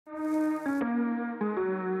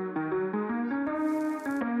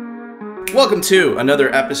Welcome to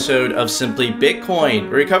another episode of Simply Bitcoin,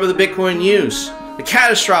 where we cover the Bitcoin news, the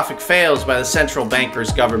catastrophic fails by the central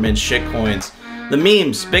bankers, government, shitcoins, the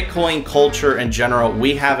memes, Bitcoin culture in general.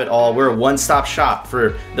 We have it all. We're a one-stop shop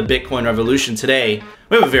for the Bitcoin revolution. Today,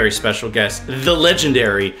 we have a very special guest, the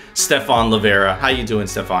legendary Stefan Livera. How you doing,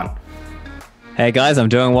 Stefan? Hey guys, I'm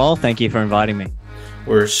doing well. Thank you for inviting me.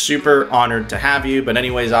 We're super honored to have you. But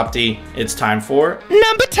anyways, Opti, it's time for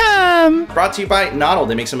Number Time! Brought to you by Nodl.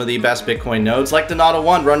 They make some of the best Bitcoin nodes, like the Nodl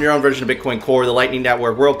One. Run your own version of Bitcoin Core, the Lightning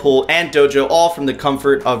Network, Whirlpool, and Dojo, all from the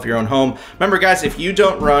comfort of your own home. Remember, guys, if you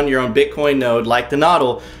don't run your own Bitcoin node like the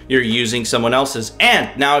Nodl, you're using someone else's. And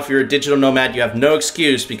now, if you're a digital nomad, you have no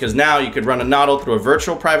excuse, because now you could run a Nodl through a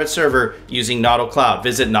virtual private server using Nodl Cloud.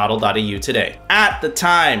 Visit nodl.eu today. At the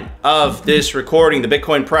time of this recording, the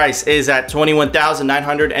Bitcoin price is at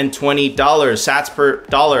 $21,920. Sats per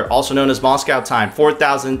dollar, also known as Moscow time,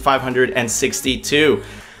 4,562.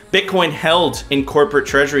 Bitcoin held in corporate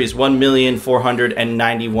treasuries,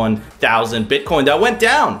 1,491,000 Bitcoin. That went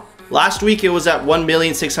down. Last week, it was at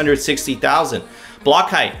 1,660,000. Block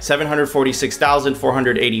height,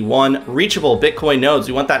 746,481. Reachable Bitcoin nodes,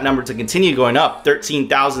 we want that number to continue going up,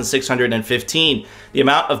 13,615. The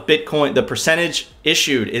amount of Bitcoin, the percentage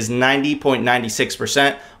issued is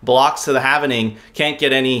 90.96%. Blocks to the halvening, can't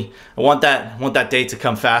get any. I want that date to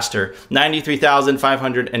come faster.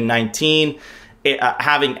 93,519.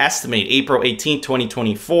 Having estimate April 18,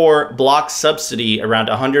 2024. Block subsidy around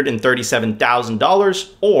 $137,000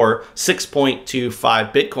 or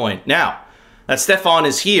 6.25 Bitcoin. Now that Stefan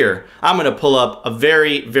is here, I'm going to pull up a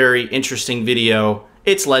very, very interesting video.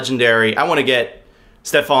 It's legendary. I want to get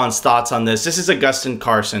Stefan's thoughts on this. This is Augustin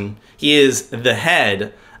Carson. He is the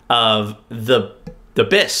head of the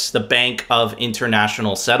BIS, the Bank of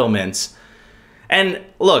International Settlements. And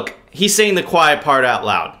look, he's saying the quiet part out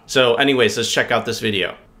loud. So anyways, let's check out this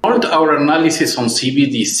video. Our analysis on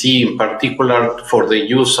CBDC, in particular for the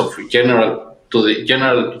use of general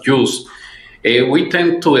use, we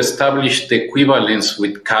tend to establish the equivalence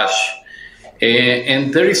with cash.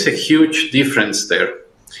 And there is a huge difference there.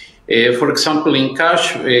 For example, in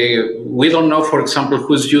cash, we don't know, for example,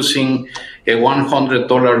 who's using a $100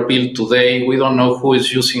 bill today. We don't know who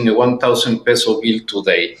is using a 1,000 peso bill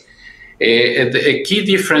today. A key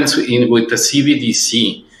difference with the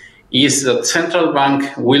CBDC is that central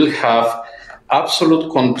bank will have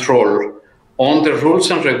absolute control on the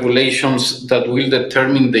rules and regulations that will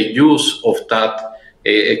determine the use of that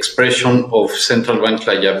expression of central bank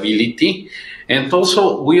liability. And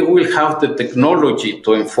also, we will have the technology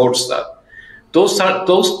to enforce that. Those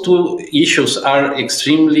two issues are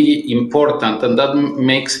extremely important, and that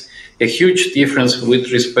makes a huge difference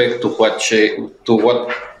with respect to what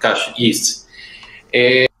cash is.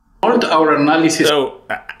 Our analysis. So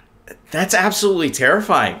that's absolutely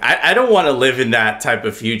terrifying. I don't want to live in that type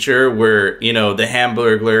of future where, you know, the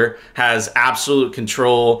Hamburglar has absolute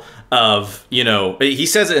control of, you know, he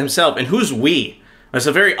says it himself. And who's we? It's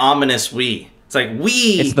a very ominous we. It's like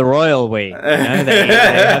we. It's the royal we. You know, they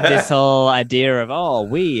have this whole idea of, oh,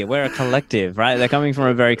 we're a collective, right? They're coming from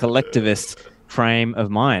a very collectivist frame of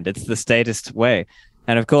mind. It's the statist way.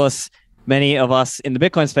 And of course, many of us in the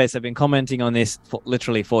Bitcoin space have been commenting on this for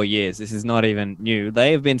literally 4 years. This is not even new.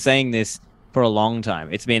 They have been saying this for a long time.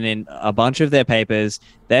 It's been in a bunch of their papers.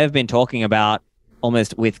 They've been talking about,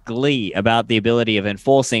 almost with glee, about the ability of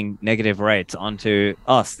enforcing negative rates onto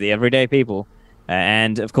us, the everyday people.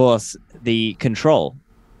 And of course, the control.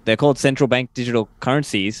 They're called central bank digital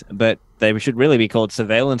currencies, but they should really be called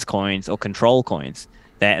surveillance coins or control coins.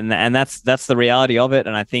 And that's the reality of it.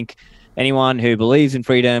 And I think anyone who believes in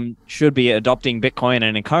freedom should be adopting Bitcoin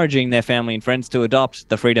and encouraging their family and friends to adopt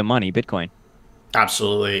the freedom money, Bitcoin.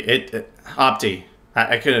 Absolutely. Opti,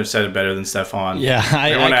 I couldn't have said it better than Stefan. Yeah,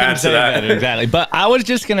 I couldn't say it better, exactly. But I was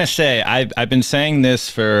just going to say, I've been saying this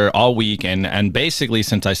for all week and basically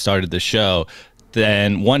since I started the show.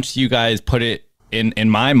 Then once you guys put it in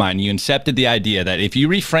my mind, you incepted the idea that if you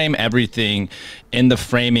reframe everything in the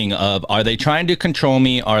framing of, are they trying to control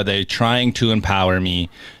me? Are they trying to empower me?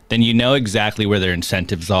 Then you know exactly where their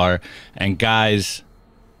incentives are. And guys,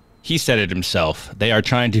 he said it himself. They are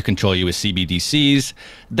trying to control you with CBDCs.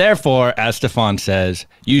 Therefore, as Stefan says,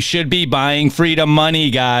 you should be buying freedom money,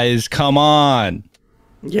 guys. Come on.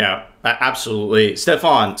 Yeah, absolutely.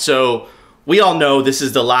 Stefan, so we all know this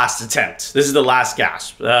is the last attempt. This is the last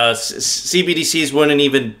gasp. CBDCs wouldn't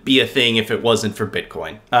even be a thing if it wasn't for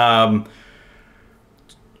Bitcoin.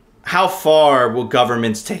 How far will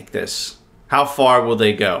governments take this? How far will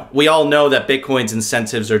they go? We all know that Bitcoin's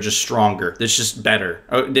incentives are just stronger. It's just better.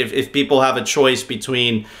 If people have a choice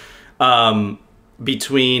between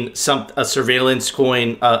between a surveillance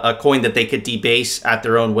coin, a coin that they could debase at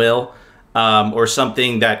their own will, or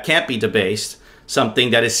something that can't be debased,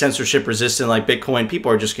 something that is censorship resistant like Bitcoin,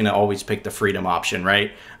 people are just going to always pick the freedom option,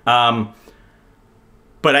 right?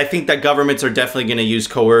 But I think that governments are definitely going to use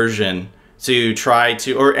coercion to try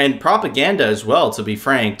to, and propaganda as well, to be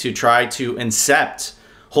frank, to try to incept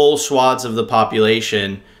whole swaths of the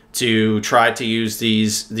population to try to use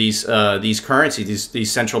these currencies,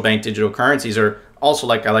 these central bank digital currencies, or also,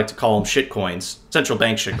 like I like to call them, shit coins, central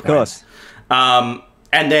bank shit coins. Of course.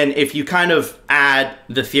 And then if you kind of add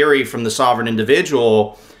the theory from the sovereign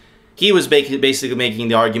individual, he was basically making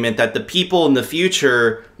the argument that the people in the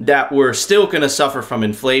future that were still going to suffer from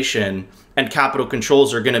inflation and capital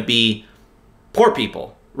controls are going to be poor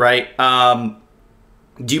people, right?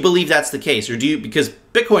 Do you believe that's the case? Or because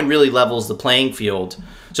Bitcoin really levels the playing field.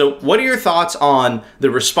 So what are your thoughts on the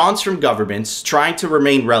response from governments trying to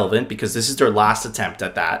remain relevant, because this is their last attempt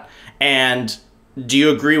at that? And do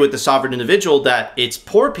you agree with the sovereign individual that it's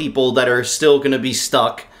poor people that are still going to be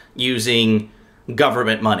stuck using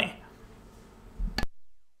government money?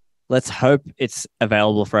 Let's hope it's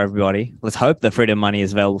available for everybody. Let's hope the freedom money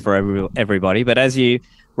is available for everybody. But as you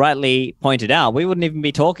rightly pointed out, people wouldn't even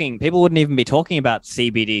be talking about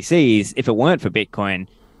CBDCs if it weren't for Bitcoin.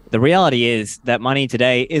 The reality is that money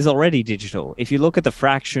today is already digital. If you look at the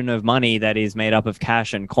fraction of money that is made up of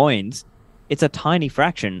cash and coins, it's a tiny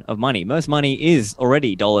fraction of money. Most money is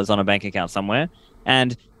already dollars on a bank account somewhere.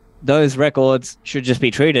 And those records should just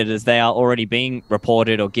be treated as they are already being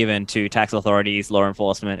reported or given to tax authorities, law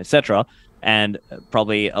enforcement, etc. And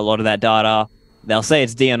probably a lot of that data, they'll say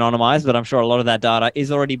it's de-anonymized, but I'm sure a lot of that data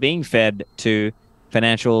is already being fed to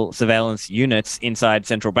financial surveillance units inside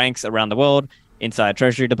central banks around the world, inside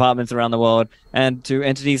treasury departments around the world, and to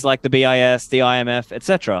entities like the BIS, the IMF,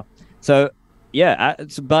 etc. So, yeah,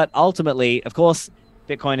 but ultimately, of course,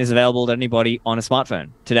 Bitcoin is available to anybody on a smartphone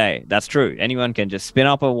today. That's true. Anyone can just spin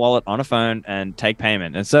up a wallet on a phone and take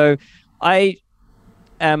payment. And so I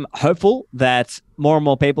am hopeful that more and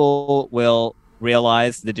more people will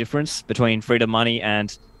realize the difference between freedom money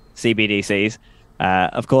and CBDCs.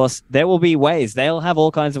 Of course, there will be ways. They'll have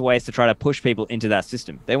all kinds of ways to try to push people into that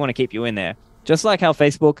system. They want to keep you in there. Just like how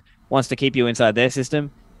Facebook wants to keep you inside their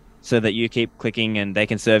system so that you keep clicking and they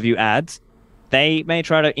can serve you ads. They may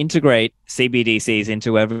try to integrate CBDCs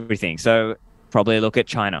into everything. So probably look at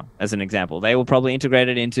China as an example. They will probably integrate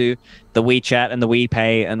it into the WeChat and the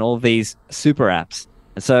WePay and all of these super apps.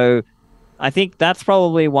 And so I think that's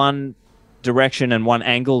probably one direction and one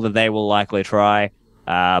angle that they will likely try.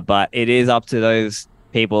 But it is up to those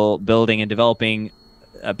people building and developing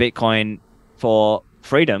a Bitcoin for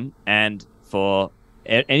freedom and for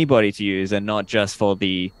anybody to use, and not just for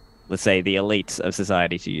the, let's say, the elites of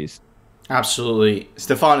society to use. Absolutely.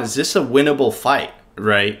 Stefan, is this a winnable fight,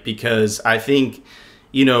 right? Because I think,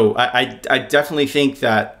 I definitely think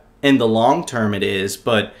that in the long term it is,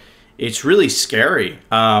 but it's really scary.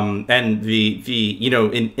 And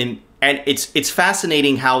and it's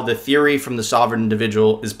fascinating how the theory from the sovereign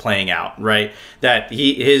individual is playing out, right? That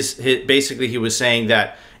basically he was saying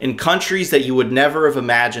that in countries that you would never have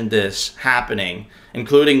imagined this happening,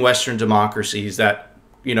 including Western democracies that,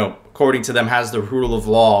 according to them has the rule of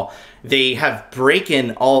law, they have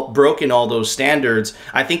broken all those standards.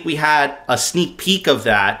 I think we had a sneak peek of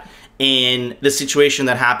that in the situation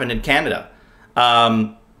that happened in Canada.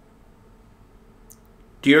 Do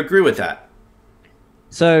you agree with that?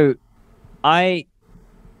 So I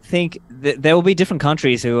think that there will be different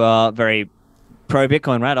countries who are very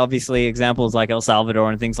pro-Bitcoin, right? Obviously, examples like El Salvador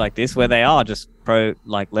and things like this, where they are just pro,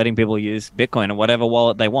 like letting people use Bitcoin or whatever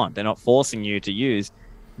wallet they want. They're not forcing you to use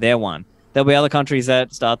their one. There'll be other countries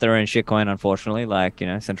that start their own shitcoin, unfortunately, like,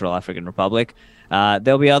 Central African Republic.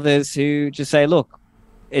 There'll be others who just say, look,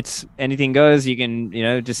 it's anything goes. You can,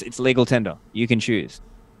 it's legal tender. You can choose.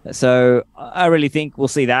 So I really think we'll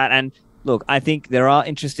see that. And look, I think there are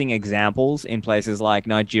interesting examples in places like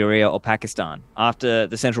Nigeria or Pakistan. After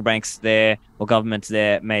the central banks there or governments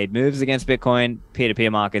there made moves against Bitcoin,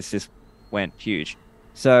 peer-to-peer markets just went huge.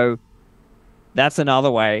 So that's another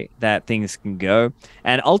way that things can go.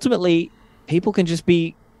 And ultimately, people can just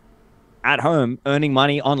be at home earning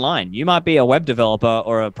money online. You might be a web developer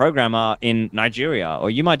or a programmer in Nigeria, or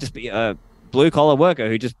you might just be a blue-collar worker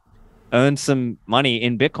who just earns some money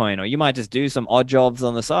in Bitcoin, or you might just do some odd jobs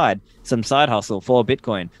on the side, some side hustle for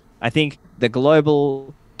Bitcoin. I think the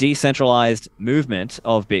global decentralized movement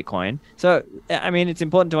of Bitcoin. So, I mean, it's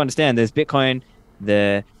important to understand there's Bitcoin,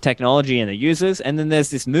 the technology and the users, and then there's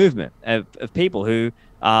this movement of people who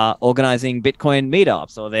are organizing Bitcoin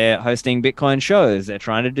meetups, or they're hosting Bitcoin shows. They're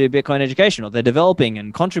trying to do Bitcoin education, or they're developing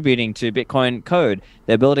and contributing to Bitcoin code.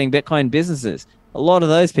 They're building Bitcoin businesses. A lot of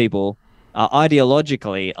those people are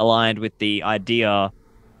ideologically aligned with the idea,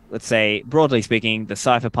 let's say, broadly speaking, the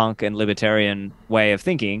cypherpunk and libertarian way of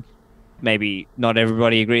thinking. Maybe not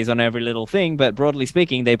everybody agrees on every little thing, but broadly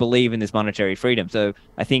speaking, they believe in this monetary freedom. So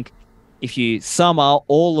I think if you sum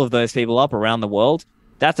all of those people up around the world,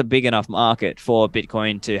 that's a big enough market for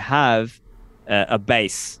Bitcoin to have a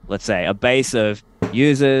base, let's say, a base of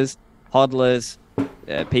users, hodlers,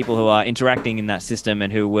 people who are interacting in that system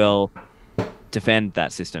and who will defend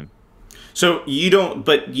that system. So you don't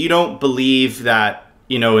believe that,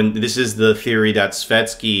 you know, and this is the theory that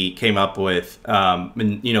Svetsky came up with,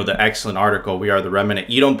 in, you know, the excellent article, We Are the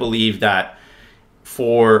Remnant. You don't believe that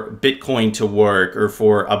for Bitcoin to work, or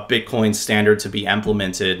for a Bitcoin standard to be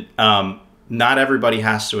implemented, not everybody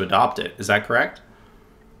has to adopt it. Is that correct?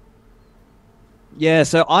 Yeah,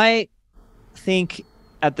 so I think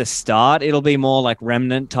at the start it'll be more like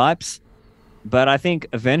remnant types, but I think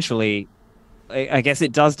eventually, I guess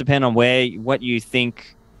it does depend on where you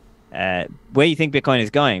think Bitcoin is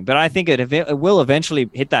going. But I think it will eventually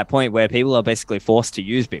hit that point where people are basically forced to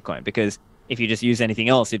use Bitcoin, because if you just use anything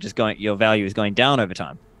else, your value is going down over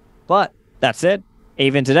time. But that said,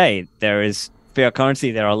 even today, there is fiat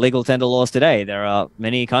currency. There are legal tender laws today. There are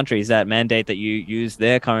many countries that mandate that you use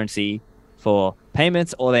their currency for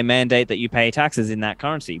payments, or they mandate that you pay taxes in that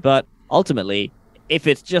currency. But ultimately, if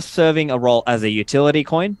it's just serving a role as a utility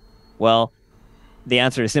coin, well, the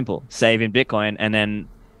answer is simple: save in Bitcoin and then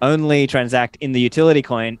only transact in the utility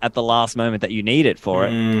coin at the last moment that you need it for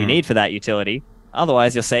it. You need for that utility.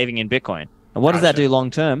 Otherwise, you're saving in Bitcoin. And what does that do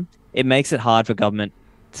long term? It makes it hard for governments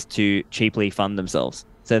to cheaply fund themselves.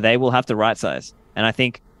 So they will have to right size. And I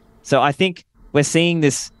think we're seeing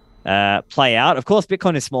this play out. Of course,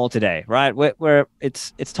 Bitcoin is small today, right?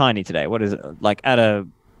 It's tiny today. What is it? Like I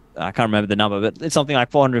can't remember the number, but it's something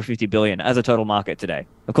like 450 billion as a total market today.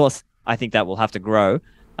 Of course, I think that will have to grow.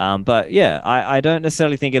 But yeah, I don't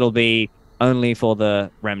necessarily think it'll be only for the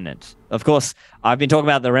remnant. Of course, I've been talking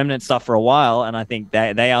about the remnant stuff for a while, and I think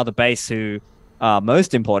they are the base who are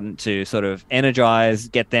most important to sort of energize,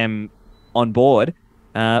 get them on board.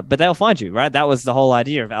 But they'll find you, right? That was the whole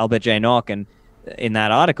idea of Albert J. Nock. And in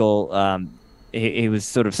that article, he was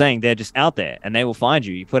sort of saying they're just out there and they will find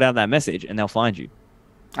you. You put out that message and they'll find you.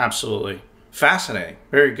 Absolutely. Fascinating.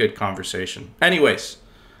 Very good conversation. Anyways,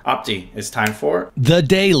 Opti, it's time for the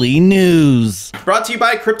Daily News. Brought to you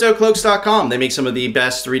by CryptoCloaks.com. They make some of the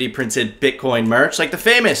best 3D printed Bitcoin merch, like the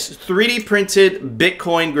famous 3D printed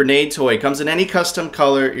Bitcoin grenade toy. Comes in any custom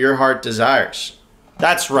color your heart desires.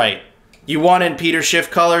 That's right. You wanted Peter Schiff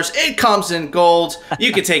colors? It comes in gold.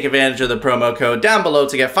 You can take advantage of the promo code down below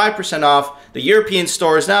to get 5% off. The European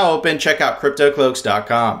store is now open. Check out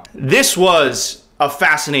CryptoCloaks.com. This was a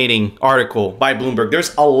fascinating article by Bloomberg.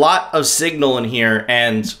 There's a lot of signal in here,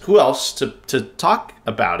 and who else to talk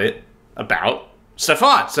about it about?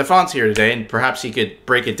 Stefan. Stefan's here today, and perhaps he could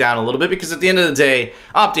break it down a little bit, because at the end of the day,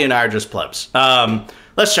 Opti and I are just plebs.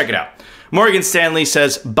 Let's check it out. Morgan Stanley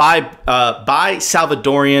says, buy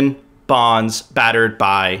Salvadorian bonds battered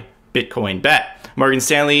by Bitcoin bet. Morgan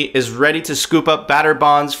Stanley is ready to scoop up battered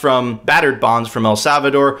bonds from El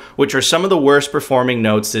Salvador, which are some of the worst performing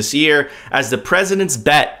notes this year, as the president's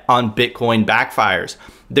bet on Bitcoin backfires.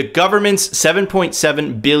 The government's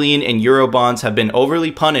 7.7 billion in euro bonds have been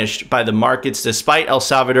overly punished by the markets, despite El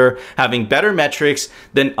Salvador having better metrics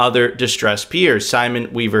than other distressed peers.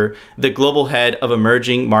 Simon Weaver, the global head of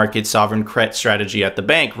emerging market sovereign credit strategy at the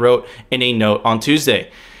bank, wrote in a note on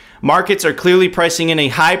Tuesday. Markets are clearly pricing in a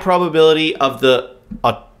high probability of the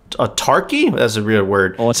autarky, that's a real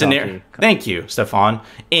word, scenario. Thank you, Stefan,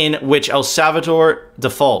 in which El Salvador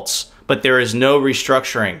defaults, but there is no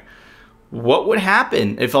restructuring. What would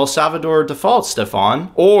happen if El Salvador defaults,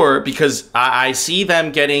 Stefan? Or, because I see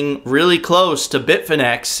them getting really close to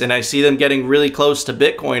Bitfinex, and I see them getting really close to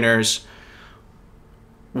Bitcoiners,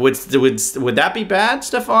 would that be bad,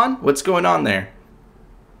 Stefan? What's going on there?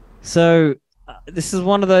 So this is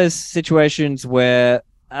one of those situations where,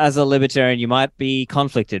 as a libertarian, you might be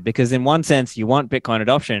conflicted, because in one sense you want Bitcoin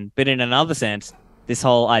adoption, but in another sense, this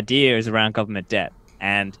whole idea is around government debt,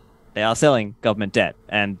 and they are selling government debt.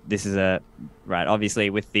 And this is obviously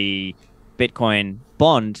with the Bitcoin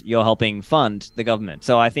bond, you're helping fund the government.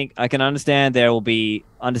 So I think I can understand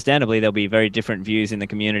understandably, there'll be very different views in the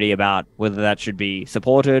community about whether that should be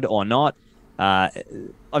supported or not.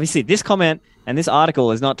 Obviously, this comment and this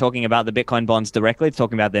article is not talking about the Bitcoin bonds directly. It's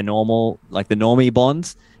talking about their normal, like the normie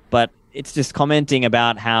bonds, but it's just commenting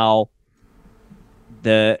about how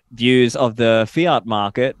the views of the fiat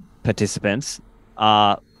market participants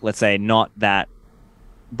are, let's say, not that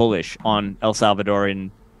bullish on El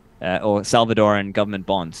Salvadorian or Salvadoran government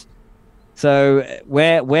bonds. So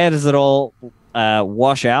where does it all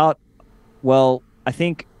wash out? Well, I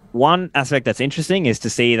think one aspect that's interesting is to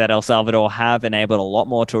see that El Salvador have enabled a lot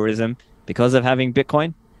more tourism because of having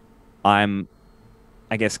Bitcoin. I'm,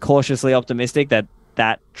 I guess, cautiously optimistic that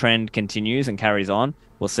that trend continues and carries on.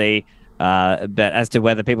 We'll see. But as to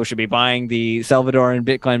whether people should be buying the Salvadoran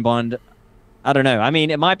Bitcoin bond, I don't know. I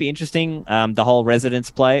mean, it might be interesting, the whole residence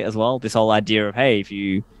play as well. This whole idea of, hey, if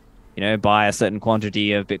you buy a certain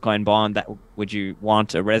quantity of Bitcoin bond, would you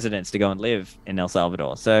want a residence to go and live in El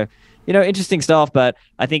Salvador? So, interesting stuff. But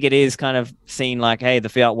I think it is kind of seen like, hey, the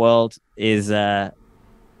fiat world is the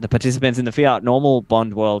participants in the fiat normal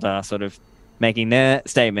bond world are sort of making their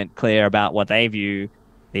statement clear about what they view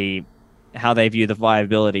how they view the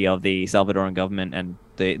viability of the Salvadoran government and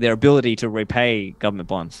their ability to repay government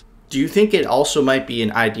bonds. Do you think it also might be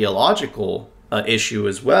an ideological issue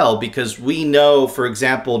as well? Because we know, for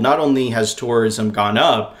example, not only has tourism gone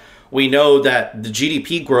up, we know that the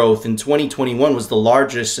GDP growth in 2021 was the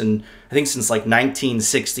largest in, I think, since like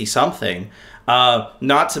 1960 something.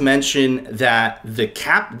 Not to mention that the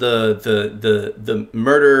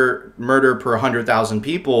murder per 100,000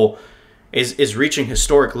 people is reaching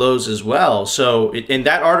historic lows as well. So in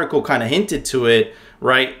that article kind of hinted to it,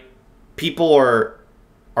 right? People are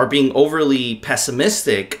being overly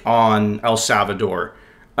pessimistic on El Salvador.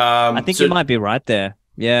 I think you might be right there.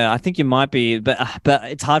 Yeah, I think you might be, but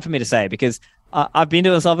it's hard for me to say because I've been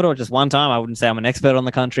to El Salvador just one time. I wouldn't say I'm an expert on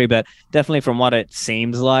the country, but definitely from what it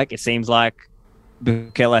seems like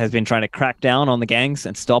Bukele has been trying to crack down on the gangs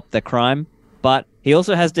and stop the crime. But he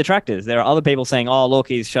also has detractors. There are other people saying, oh, look,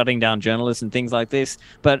 he's shutting down journalists and things like this.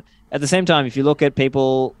 But at the same time, if you look at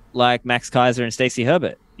people like Max Kaiser and Stacey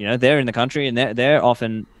Herbert, they're in the country and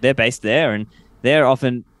they're based there and they're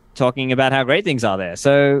often talking about how great things are there.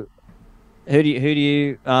 So who do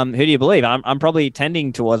you believe? I'm probably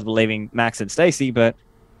tending towards believing Max and Stacey, but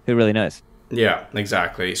who really knows? Yeah,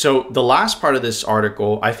 exactly. So the last part of this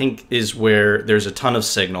article, I think, is where there's a ton of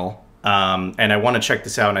signal. And I want to check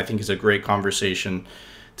this out, and I think is a great conversation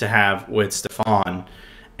to have with Stefan.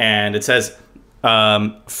 And it says,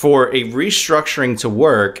 for a restructuring to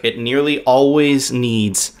work, it nearly always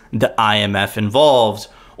needs the IMF involved,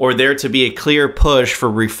 or there to be a clear push for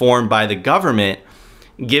reform by the government.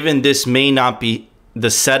 Given this may not be the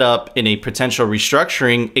setup in a potential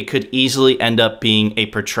restructuring, it could easily end up being a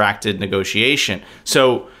protracted negotiation.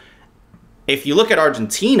 So if you look at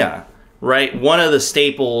Argentina, right, one of the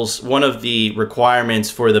staples, one of the requirements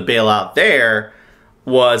for the bailout there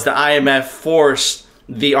was the IMF forced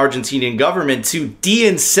the Argentinian government to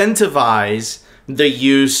de-incentivize the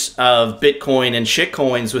use of Bitcoin and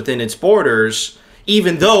shitcoins within its borders,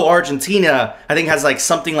 even though Argentina, I think, has like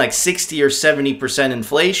something like 60 or 70%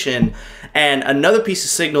 inflation. And another piece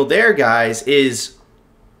of signal there, guys, is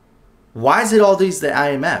why is it always the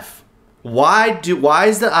IMF? Why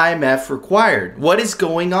is the IMF required? What is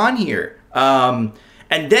going on here? And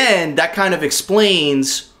then that kind of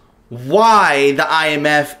explains why the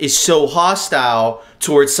IMF is so hostile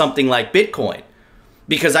towards something like Bitcoin.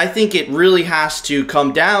 Because I think it really has to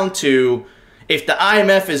come down to, if the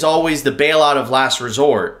IMF is always the bailout of last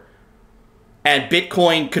resort, and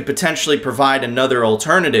Bitcoin could potentially provide another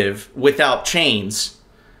alternative without chains,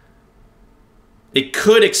 it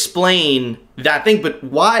could explain that thing. But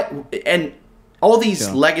why? And all these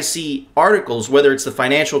legacy articles, whether it's the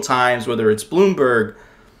Financial Times, whether it's Bloomberg,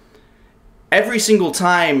 every single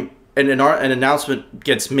time an announcement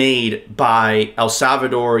gets made by El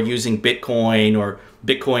Salvador using Bitcoin or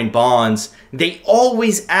Bitcoin bonds, they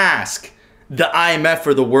always ask the IMF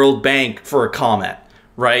or the World Bank for a comment,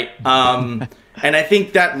 right? And I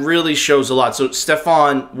think that really shows a lot. So,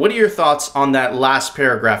 Stefan, what are your thoughts on that last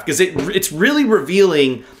paragraph? Because it's really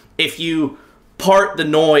revealing, if you part the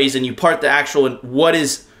noise and you part the actual,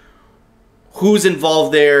 who's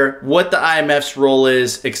involved there, what the IMF's role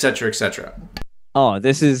is, et cetera, et cetera. Oh,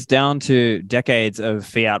 this is down to decades of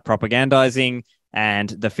fiat propagandizing and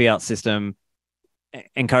the fiat system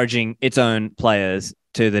encouraging its own players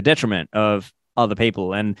to the detriment of other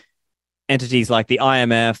people. And entities like the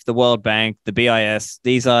IMF, the World Bank, the BIS,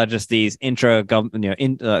 these are just these these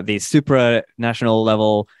supranational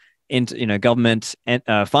level, government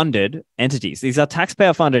funded entities. These are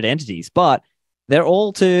taxpayer funded entities, but they're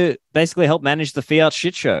all to basically help manage the fiat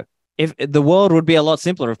shit show. If the world would be a lot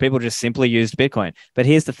simpler if people just simply used Bitcoin. But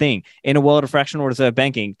here's the thing: in a world of fractional reserve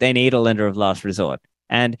banking, they need a lender of last resort,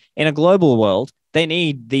 and in a global world, they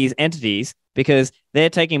need these entities because they're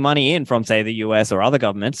taking money in from, say, the US or other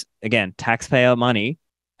governments, again, taxpayer money,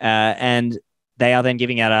 and they are then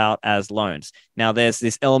giving it out as loans. Now, there's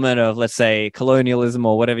this element of, let's say, colonialism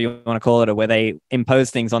or whatever you want to call it, or where they impose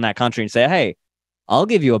things on that country and say, hey, I'll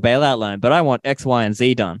give you a bailout loan, but I want X, Y, and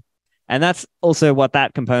Z done. And that's also what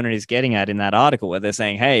that component is getting at in that article, where they're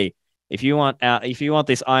saying, hey, if you want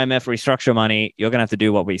this IMF restructure money, you're going to have to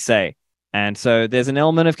do what we say. And so there's an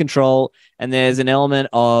element of control, and there's an element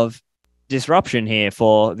of disruption here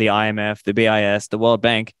for the IMF, the BIS, the World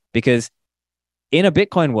Bank, because in a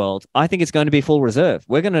Bitcoin world, I think it's going to be full reserve.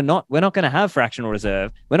 We're not going to have fractional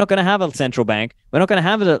reserve. We're not going to have a central bank. We're not going to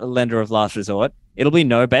have a lender of last resort. It'll be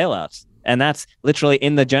no bailouts. And that's literally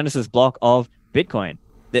in the Genesis block of Bitcoin.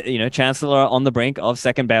 Chancellor on the brink of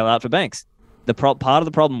second bailout for banks. Part of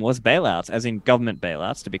the problem was bailouts, as in government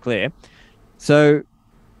bailouts, to be clear. So,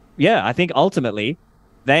 yeah, I think ultimately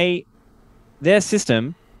their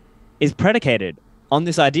system is predicated on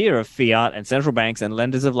this idea of fiat and central banks and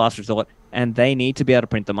lenders of last resort, and they need to be able to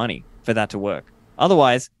print the money for that to work.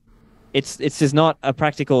 Otherwise, it's just not a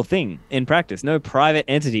practical thing in practice. No private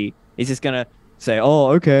entity is just going to say,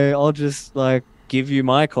 oh, okay, I'll just give you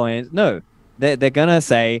my coins. No, they're going to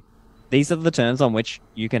say, these are the terms on which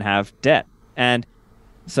you can have debt. And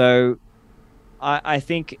so I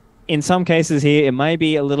think in some cases here, it may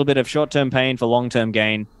be a little bit of short-term pain for long-term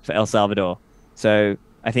gain for El Salvador. So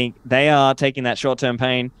I think they are taking that short-term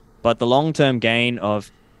pain, but the long-term gain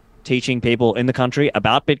of teaching people in the country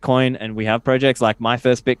about Bitcoin, and we have projects like My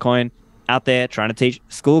First Bitcoin out there trying to teach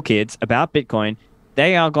school kids about Bitcoin,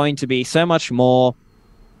 they are going to be so much more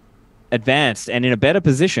advanced and in a better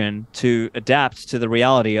position to adapt to the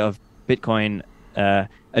reality of Bitcoin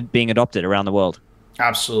being adopted around the world.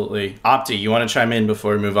 Absolutely. Opti, you want to chime in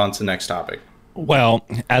before we move on to the next topic? Well,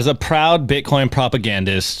 as a proud Bitcoin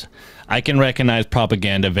propagandist, I can recognize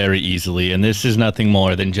propaganda very easily, and this is nothing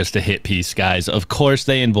more than just a hit piece, guys. Of course,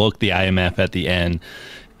 they invoke the IMF at the end.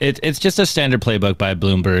 It's just a standard playbook by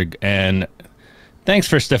Bloomberg, and thanks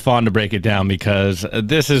for Stefan to break it down, because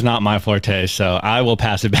this is not my forte, so I will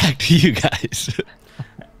pass it back to you guys.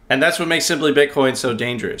 And that's what makes Simply Bitcoin so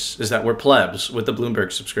dangerous, is that we're plebs with the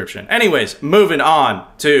Bloomberg subscription. Anyways, moving on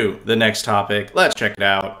to the next topic. Let's check it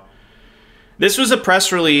out. This was a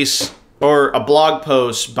press release or a blog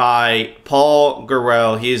post by Paul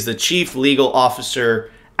Gurrell. He is the chief legal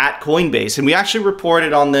officer at Coinbase. And we actually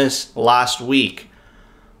reported on this last week.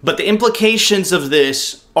 But the implications of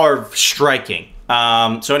this are striking.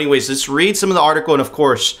 So anyways, let's read some of the article. And of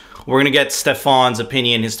course, we're going to get Stefan's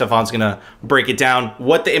opinion. Stefan's going to break it down,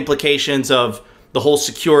 what the implications of the whole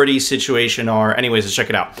security situation are. Anyways, let's check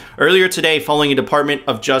it out. Earlier today, following a Department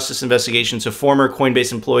of Justice investigation into former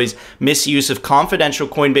Coinbase employees' misuse of confidential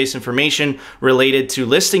Coinbase information related to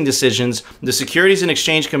listing decisions, the Securities and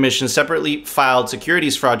Exchange Commission separately filed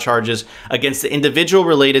securities fraud charges against the individual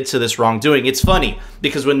related to this wrongdoing. It's funny,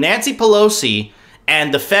 because when Nancy Pelosi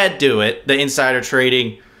and the Fed do it, the insider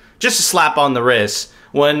trading, just a slap on the wrist.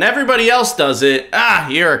 When everybody else does it,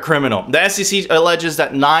 you're a criminal. The SEC alleges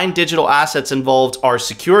that 9 digital assets involved are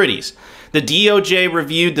securities. The DOJ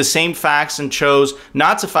reviewed the same facts and chose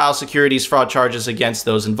not to file securities fraud charges against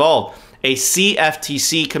those involved. A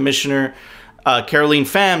CFTC commissioner, Caroline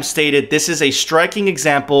Pham, stated, "This is a striking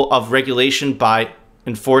example of regulation by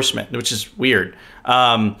enforcement," which is weird.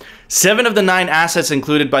 7 of the 9 assets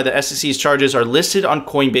included by the SEC's charges are listed on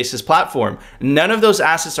Coinbase's platform. None of those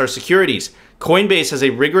assets are securities. Coinbase has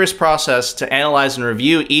a rigorous process to analyze and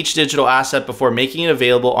review each digital asset before making it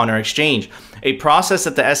available on our exchange, a process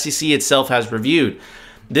that the SEC itself has reviewed.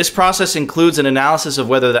 This process includes an analysis of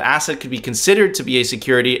whether the asset could be considered to be a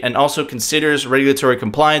security, and also considers regulatory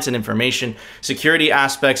compliance and information security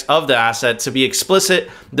aspects of the asset. To be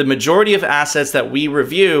explicit, the majority of assets that we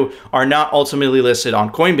review are not ultimately listed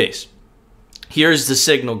on Coinbase. Here's the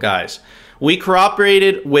signal, guys. We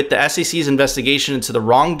cooperated with the SEC's investigation into the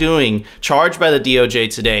wrongdoing charged by the DOJ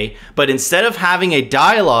today, but instead of having a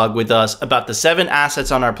dialogue with us about the 7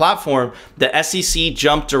 assets on our platform, the SEC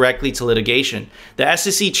jumped directly to litigation. The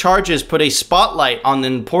SEC charges put a spotlight on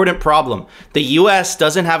an important problem. The US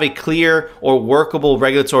doesn't have a clear or workable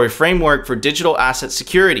regulatory framework for digital asset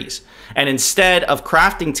securities. And instead of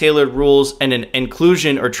crafting tailored rules in an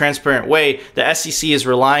inclusion or transparent way, the SEC is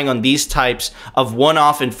relying on these types of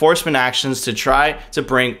one-off enforcement actions to try to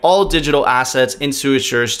bring all digital assets into its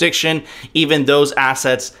jurisdiction, even those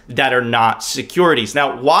assets that are not securities.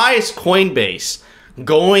 Now, why is Coinbase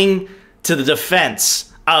going to the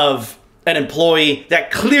defense of an employee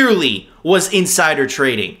that clearly was insider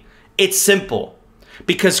trading? It's simple.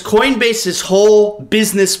 Because Coinbase's whole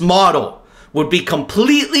business model would be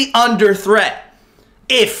completely under threat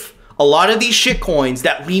if a lot of these shit coins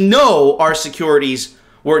that we know are securities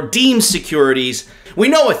were deemed securities. We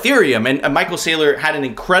know Ethereum, and Michael Saylor had an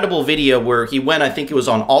incredible video where he went, I think it was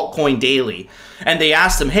on Altcoin Daily, and they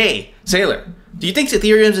asked him, hey, Saylor, do you think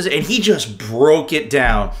Ethereum is, and he just broke it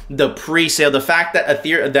down. The pre-sale, the fact that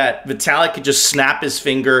that Vitalik could just snap his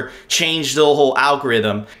finger, change the whole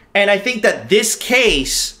algorithm. And I think that this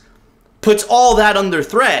case puts all that under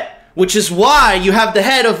threat, which is why you have the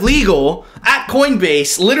head of legal at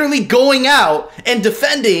Coinbase literally going out and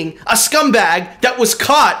defending a scumbag that was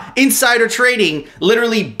caught insider trading,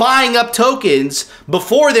 literally buying up tokens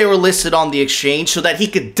before they were listed on the exchange so that he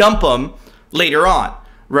could dump them later on,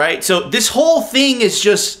 right? So this whole thing is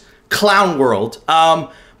just clown world.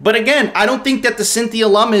 But again, I don't think that the Cynthia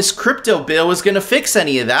Lummis crypto bill is going to fix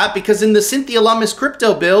any of that, because in the Cynthia Lummis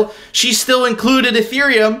crypto bill, she still included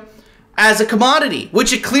Ethereum as a commodity,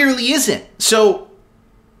 which it clearly isn't. So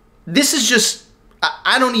this is just,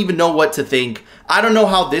 I don't even know what to think. I don't know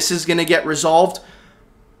how this is going to get resolved,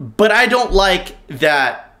 but I don't like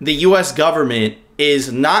that the US government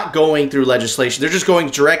is not going through legislation. They're just going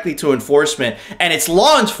directly to enforcement, and it's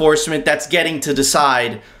law enforcement that's getting to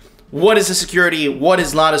decide what is a security, what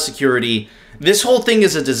is not a security. This whole thing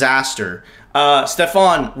is a disaster.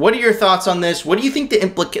 Stefan, what are your thoughts on this? What do you think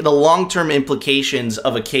the long-term implications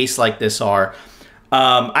of a case like this are?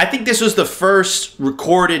 I think this was the first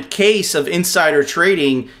recorded case of insider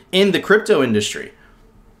trading in the crypto industry.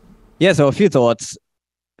 Yeah, so a few thoughts.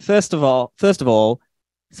 First of all,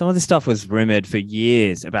 some of this stuff was rumored for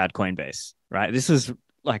years about Coinbase, right? This was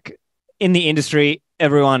like in the industry, it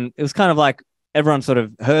was kind of like everyone sort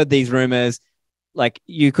of heard these rumors. Like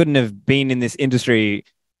you couldn't have been in this industry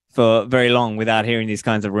for very long without hearing these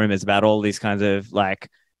kinds of rumors about all these kinds of like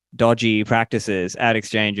dodgy practices at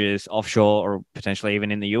exchanges, offshore, or potentially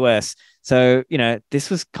even in the US. So, you know, this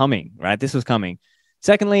was coming, right? This was coming.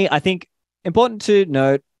 Secondly, I think important to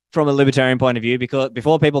note from a libertarian point of view, because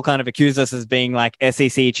before people kind of accuse us as being like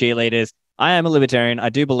SEC cheerleaders, I am a libertarian. I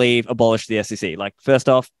do believe abolish the SEC. Like, first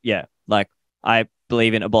off, yeah, like I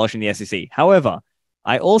believe in abolishing the SEC. However,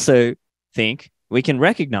 I also think we can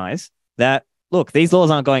recognize that, look, these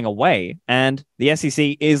laws aren't going away, and the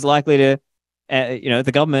SEC is likely to,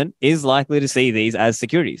 the government is likely to see these as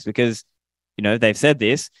securities because, you know, they've said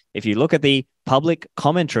this. If you look at the public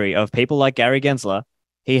commentary of people like Gary Gensler,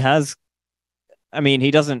 he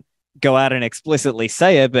doesn't go out and explicitly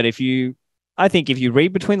say it, but I think if you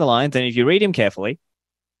read between the lines and if you read him carefully,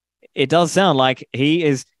 it does sound like he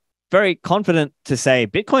is very confident to say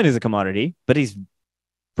Bitcoin is a commodity, but he's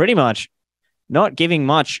pretty much not giving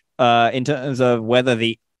much in terms of whether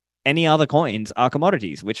any other coins are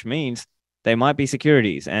commodities, which means they might be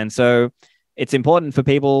securities. And so it's important for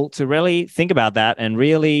people to really think about that and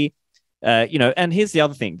really, and here's the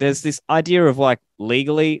other thing. There's this idea of like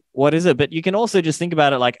legally, what is it? But you can also just think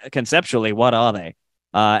about it like conceptually, what are they?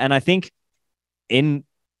 And I think even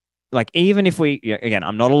if again,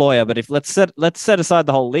 I'm not a lawyer, but let's set aside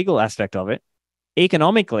the whole legal aspect of it,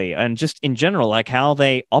 economically and just in general, like how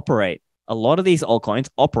they operate. A lot of these altcoins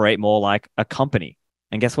operate more like a company.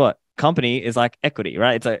 And guess what? Company is like equity,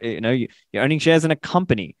 right? It's you're owning shares in a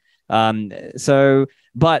company.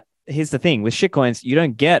 But here's the thing with shitcoins, you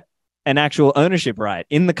don't get an actual ownership right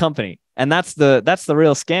in the company. And that's the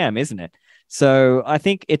real scam, isn't it? So I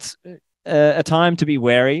think it's a time to be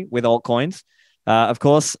wary with altcoins. Of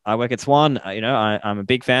course, I work at Swan. I'm a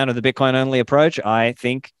big fan of the Bitcoin only approach. I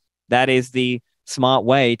think that is the smart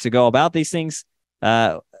way to go about these things.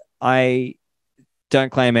 I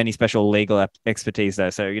don't claim any special legal expertise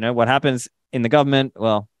though. So, what happens in the government,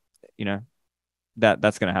 well,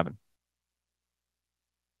 that's going to happen.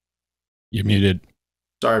 You're muted.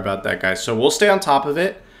 Sorry about that, guys. So we'll stay on top of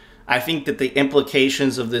it. I think that the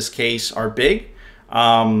implications of this case are big.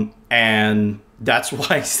 And that's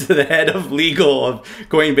why the head of legal of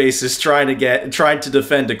Coinbase is trying to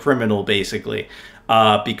defend a criminal, basically.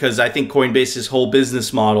 Because I think Coinbase's whole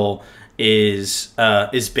business model is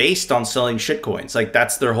based on selling shitcoins. Like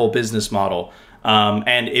that's their whole business model.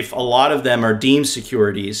 And if a lot of them are deemed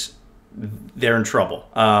securities, they're in trouble.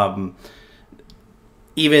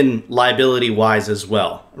 Even liability-wise as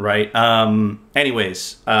well, right?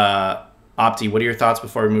 Anyways, Opti, what are your thoughts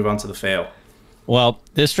before we move on to the fail? Well,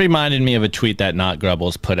 this reminded me of a tweet that Not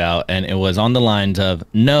Grubbles put out, and it was on the lines of,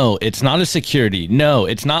 no, it's not a security. No,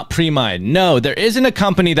 it's not pre-mined. No, there isn't a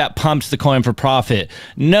company that pumps the coin for profit.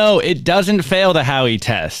 No, it doesn't fail the Howey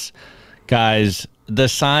test. Guys, the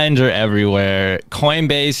signs are everywhere.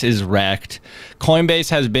 Coinbase is wrecked. Coinbase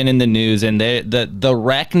has been in the news, and the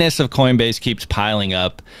wreckness of Coinbase keeps piling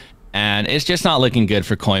up, and it's just not looking good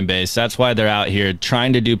for Coinbase. That's why they're out here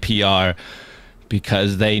trying to do PR,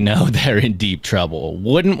 because they know they're in deep trouble.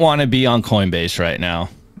 Wouldn't want to be on Coinbase right now.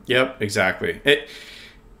 Yep, exactly.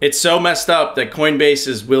 It's so messed up that Coinbase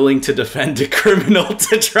is willing to defend a criminal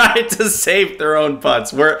to try to save their own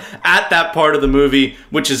butts. We're at that part of the movie,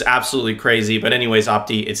 which is absolutely crazy. But anyways,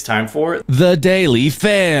 Opti, it's time for The Daily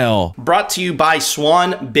Fail. Brought to you by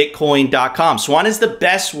SwanBitcoin.com. Swan is the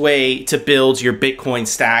best way to build your Bitcoin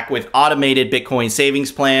stack with automated Bitcoin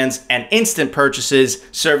savings plans and instant purchases,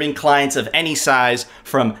 serving clients of any size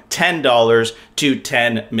from $10 to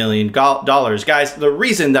 $10 million. Guys, the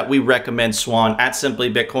reason that we recommend Swan at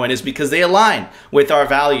Simply Bitcoin is because they align with our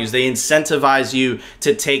values. They incentivize you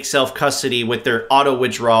to take self-custody with their auto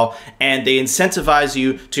withdrawal, and they incentivize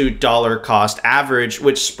you to dollar cost average,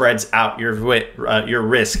 which spreads out your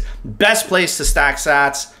risk. Best place to stack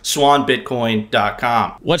sats,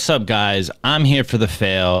 SwanBitcoin.com. What's up, guys? I'm here for the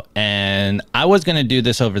fail, and I was going to do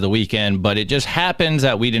this over the weekend, but it just happens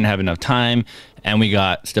that we didn't have enough time, and we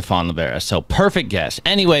got Stefan Livera. So perfect guess.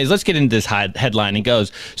 Anyways, let's get into this headline. It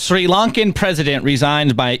goes, Sri Lankan president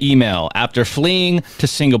resigns by email after fleeing to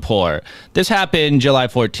Singapore. This happened July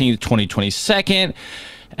 14th, 2022.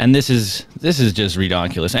 And this is just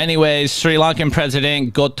redonkulous. Anyways, Sri Lankan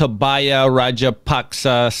President Gotabaya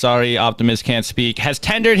Rajapaksa, sorry, Optimist can't speak, has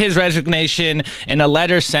tendered his resignation in a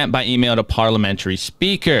letter sent by email to parliamentary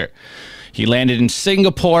speaker. He landed in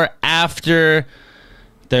Singapore after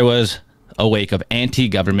there was a wake of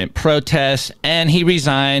anti-government protests, and he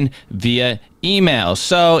resigned via email.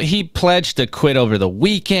 So he pledged to quit over the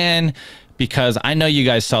weekend, because I know you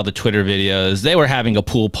guys saw the Twitter videos. They were having a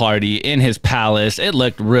pool party in his palace. It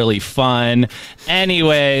looked really fun.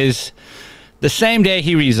 Anyways, the same day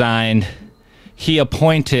he resigned, he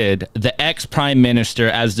appointed the ex-prime minister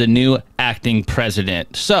as the new acting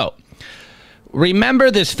president. So, remember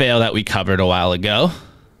this fail that we covered a while ago?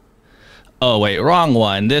 Oh, wait, wrong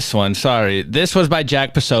one. This one, sorry. This was by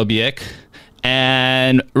Jack Posobiec.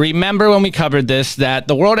 And remember when we covered this, that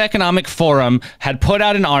the World Economic Forum had put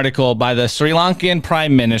out an article by the Sri Lankan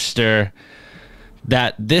Prime Minister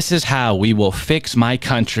that this is how we will fix my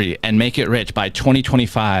country and make it rich by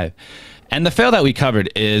 2025. And the fail that we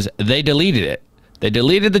covered is they deleted it. They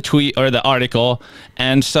deleted the tweet or the article.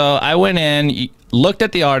 And so I went in, looked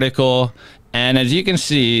at the article, and as you can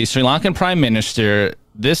see, Sri Lankan Prime Minister,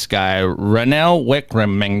 this guy, Ranil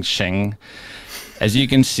Wickremesinghe, as you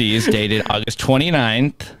can see, is dated August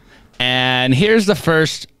 29th. And here's the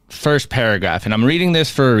first paragraph, and I'm reading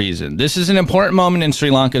this for a reason. This is an important moment in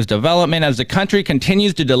Sri Lanka's development as the country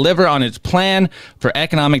continues to deliver on its plan for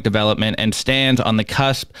economic development and stands on the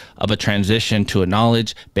cusp of a transition to a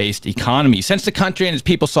knowledge-based economy. Since the country and its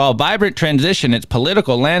people saw a vibrant transition in its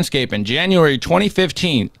political landscape in January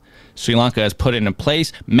 2015, Sri Lanka has put into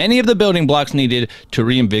place many of the building blocks needed to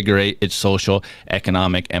reinvigorate its social,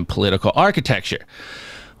 economic, and political architecture.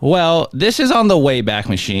 Well, this is on the Wayback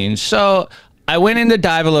Machine, so I went in to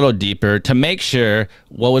dive a little deeper to make sure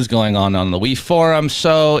what was going on the WE forum.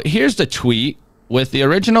 So here's the tweet with the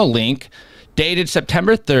original link dated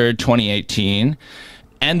September 3rd, 2018.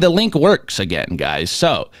 And the link works again, guys.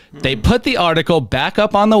 So they put the article back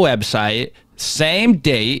up on the website, same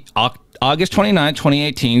date, August 29,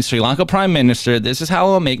 2018, Sri Lanka Prime Minister, this is how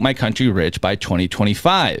I'll make my country rich by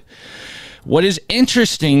 2025. What is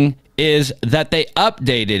interesting is that they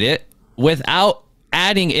updated it without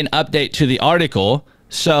adding an update to the article.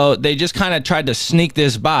 So they just kind of tried to sneak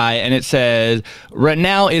this by, and it says,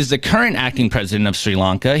 Ranil is the current acting president of Sri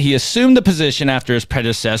Lanka. He assumed the position after his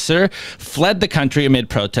predecessor fled the country amid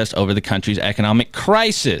protests over the country's economic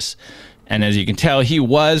crisis. And as you can tell, he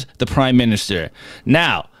was the prime minister.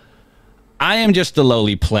 Now, I am just a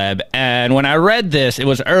lowly pleb, and when I read this, it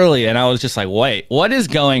was early, and I was just like, wait, what is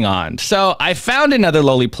going on? So I found another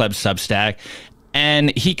lowly pleb Substack,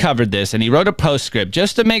 and he covered this, and he wrote a postscript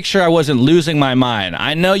just to make sure I wasn't losing my mind.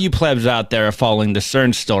 I know you plebs out there are following the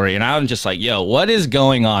CERN story, and I was just like, yo, what is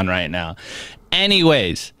going on right now?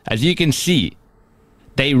 Anyways, as you can see,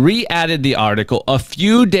 they re-added the article a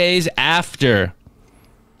few days after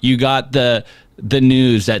you got the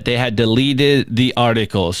news that they had deleted the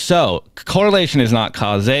article. So correlation is not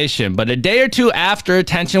causation, but a day or two after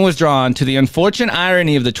attention was drawn to the unfortunate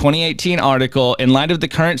irony of the 2018 article in light of the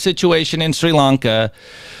current situation in Sri Lanka,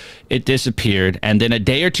 it disappeared. And then a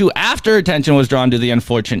day or two after attention was drawn to the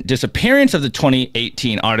unfortunate disappearance of the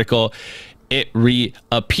 2018 article, it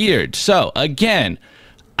reappeared. So again,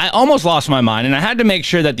 I almost lost my mind, and I had to make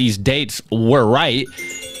sure that these dates were right.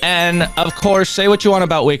 And of course, say what you want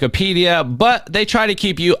about Wikipedia, but they try to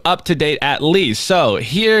keep you up to date at least. So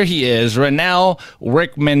here he is, Ranil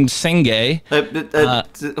Wickremesinghe.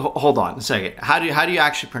 Hold on a second. How do you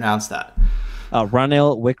actually pronounce that?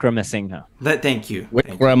 Ranil Wickremesinghe. Thank you.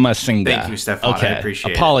 Wickremesinghe. Thank you, Stefan. Okay. I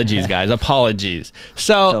appreciate Apologies, guys. Apologies.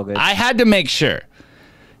 So I had to make sure.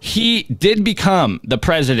 He did become the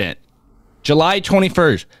president July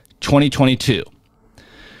 21st, 2022.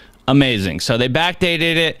 Amazing. So they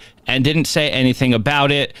backdated it and didn't say anything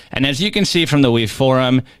about it. And as you can see from the WEEF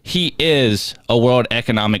forum, he is a World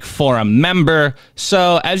Economic Forum member.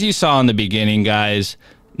 So as you saw in the beginning, guys,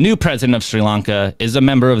 new president of Sri Lanka is a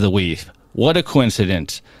member of the WEEF. What a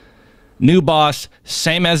coincidence. New boss,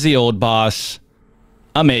 same as the old boss.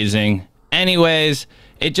 Amazing. Anyways,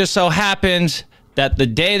 it just so happens that the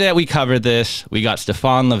day that we covered this, we got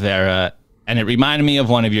Stefan Livera, and it reminded me of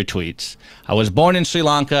one of your tweets. I was born in Sri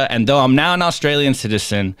Lanka, and though I'm now an Australian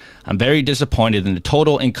citizen, I'm very disappointed in the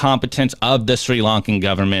total incompetence of the Sri Lankan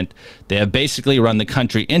government. They have basically run the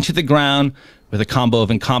country into the ground with a combo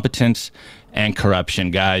of incompetence and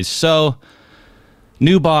corruption, guys. So,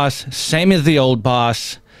 new boss, same as the old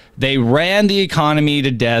boss. They ran the economy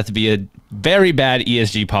to death via very bad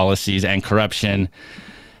ESG policies and corruption.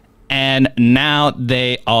 And now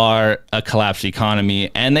they are a collapsed economy,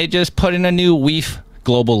 and they just put in a new WEEF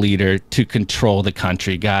global leader to control the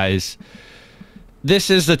country, guys. This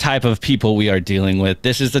is the type of people we are dealing with.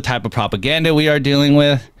 This is the type of propaganda we are dealing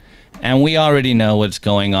with. And we already know what's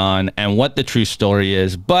going on and what the true story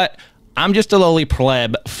is. But I'm just a lowly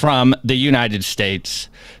pleb from the United States,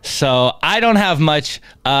 so I don't have much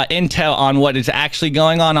intel on what is actually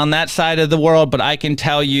going on that side of the world, but I can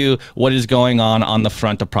tell you what is going on the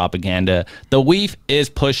front of propaganda. The WEEF is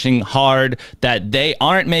pushing hard that they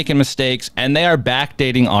aren't making mistakes, and they are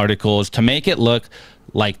backdating articles to make it look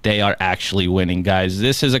like they are actually winning, guys.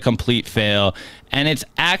 This is a complete fail, and it's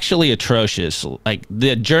actually atrocious. Like,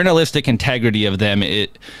 the journalistic integrity of them,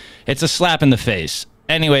 it's a slap in the face.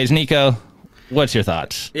 Anyways, Nico, what's your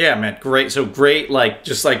thoughts? Yeah, man, great. So great, like,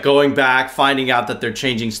 just like going back, finding out that they're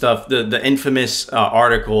changing stuff. The infamous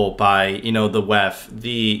article by, the WEF,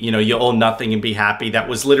 you own nothing and be happy, that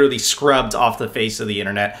was literally scrubbed off the face of the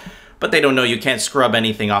internet. But they don't know you can't scrub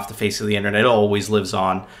anything off the face of the internet. It always lives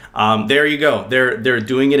on. There you go. They're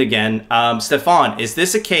doing it again. Stefan, is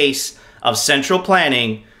this a case of central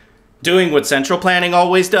planning doing what central planning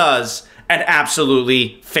always does and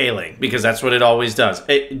absolutely failing? Because that's what it always does.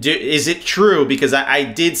 Is it true? Because I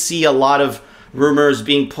did see a lot of rumors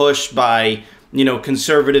being pushed by,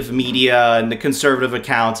 conservative media and the conservative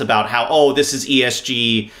accounts about how, oh, this is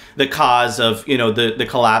ESG, the cause of, the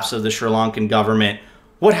collapse of the Sri Lankan government.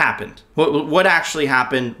 What happened? What actually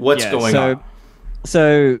happened? What's going on?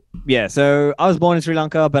 So I was born in Sri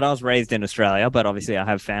Lanka, but I was raised in Australia. But obviously I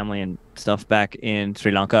have family and stuff back in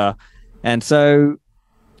Sri Lanka. And so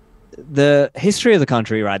the history of the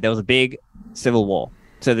country, right, there was a big civil war.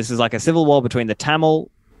 So this is like a civil war between the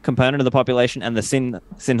Tamil component of the population and the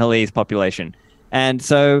Sinhalese population. And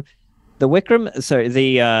so the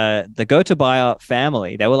Gotabaya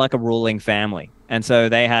family, they were like a ruling family. And so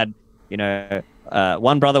they had,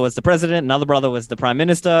 one brother was the president, another brother was the prime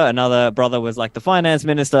minister, another brother was like the finance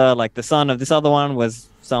minister, like the son of this other one was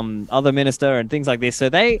some other minister and things like this. So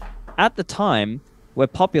they, at the time, were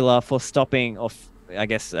popular for stopping off, I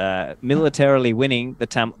guess, militarily winning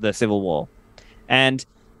the civil war. And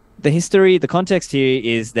the context here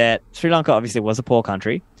is that Sri Lanka obviously was a poor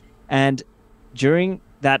country. And during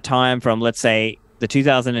that time from, let's say, the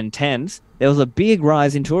 2010s, there was a big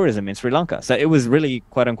rise in tourism in Sri Lanka. So it was really,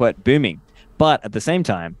 quote unquote, booming. But at the same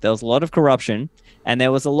time, there was a lot of corruption, and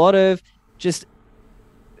there was a lot of just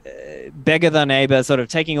beggar thy neighbor, sort of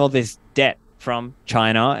taking all this debt from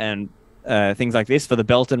China and things like this for the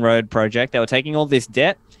Belt and Road project. They were taking all this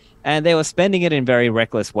debt and they were spending it in very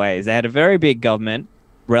reckless ways. They had a very big government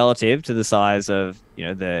relative to the size of,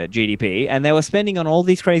 the GDP, and they were spending on all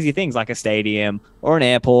these crazy things like a stadium or an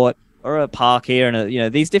airport or a park here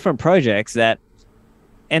and, these different projects that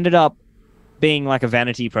ended up being like a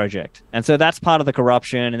vanity project. And so that's part of the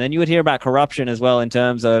corruption. And then you would hear about corruption as well in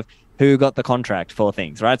terms of who got the contract for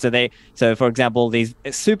things, right? So for example, these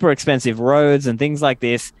super expensive roads and things like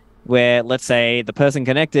this, where let's say the person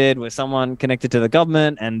connected was someone connected to the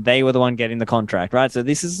government and they were the one getting the contract, right? So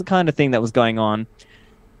this is the kind of thing that was going on.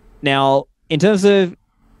 Now, in terms of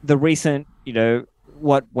the recent,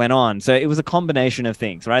 what went on, so it was a combination of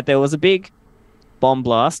things, right? There was a big bomb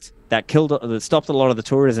blast that stopped a lot of the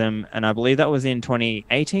tourism, and I believe that was in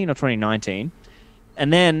 2018 or 2019.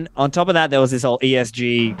 And then on top of that, there was this whole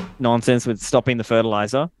ESG nonsense with stopping the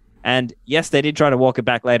fertilizer. And yes, they did try to walk it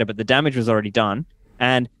back later, but the damage was already done.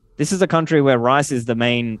 And this is a country where rice is the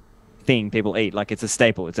main thing people eat. Like, it's a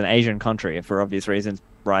staple. It's an Asian country. For obvious reasons,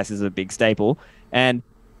 rice is a big staple. And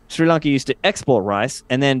Sri Lanka used to export rice.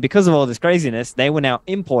 And then because of all this craziness, they were now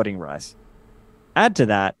importing rice. Add to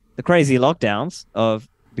that the crazy lockdowns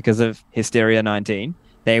because of Hysteria 19.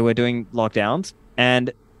 They were doing lockdowns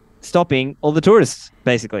and stopping all the tourists,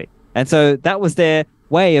 basically. And so that was their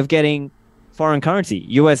way of getting foreign currency,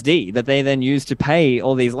 USD, that they then used to pay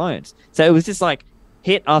all these loans. So it was just like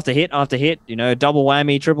hit after hit after hit, you know, double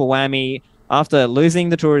whammy, triple whammy, after losing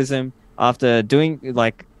the tourism, after doing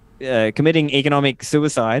like committing economic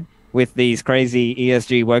suicide with these crazy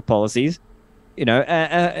ESG work policies, you know,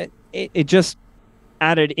 it just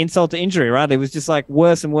added insult to injury, right? It was just like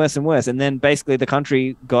worse and worse and worse. And then basically the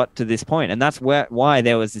country got to this point. And that's why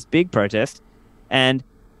there was this big protest. And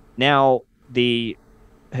now who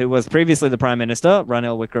was previously the Prime Minister,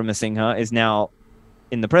 Ranil Wickremesinghe, is now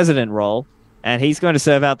in the president role. And he's going to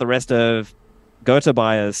serve out the rest of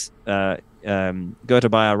Gotabaya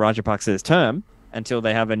Rajapaksa's term until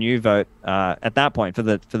they have a new vote at that point for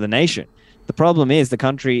the nation. The problem is the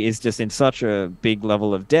country is just in such a big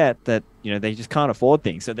level of debt that, you know, they just can't afford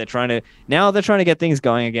things. So they're trying to get things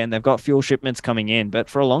going again. They've got fuel shipments coming in, but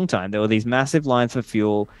for a long time there were these massive lines for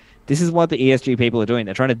fuel. This is what the ESG people are doing.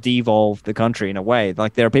 They're trying to devolve the country in a way.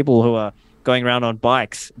 Like there are people who are going around on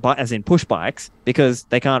bikes, as in push bikes, because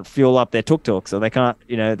they can't fuel up their tuk-tuks, or they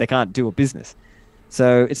can't do a business.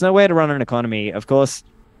 So it's no way to run an economy. Of course,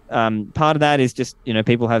 part of that is just, you know,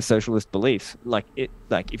 people have socialist beliefs. Like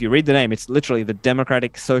if you read the name, it's literally the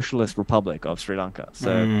Democratic Socialist Republic of Sri Lanka.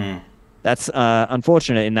 So that's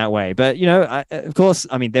unfortunate in that way. But, you know, of course,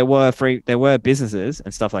 I mean, there were businesses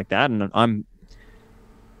and stuff like that, and I'm,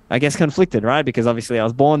 I guess, conflicted, right? Because obviously I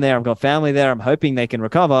was born there, I've got family there, I'm hoping they can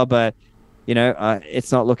recover, but, you know,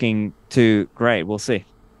 it's not looking too great. We'll see.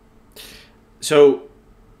 So,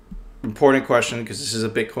 important question, because this is a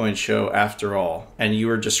Bitcoin show after all, and you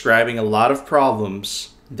were describing a lot of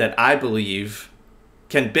problems that I believe.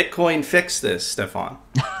 Can Bitcoin fix this, Stefan?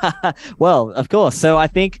 Well, of course. So I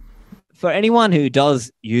think for anyone who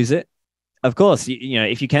does use it, of course, you know,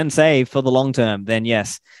 if you can save for the long term, then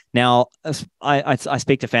yes. Now, I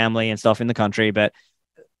speak to family and stuff in the country, but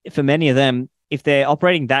for many of them, if they're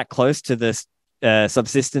operating that close to this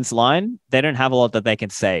subsistence line, they don't have a lot that they can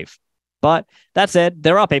save. But that said,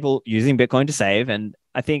 there are people using Bitcoin to save, and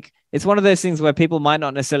I think it's one of those things where people might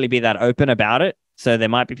not necessarily be that open about it. So there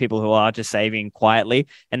might be people who are just saving quietly,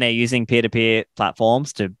 and they're using peer-to-peer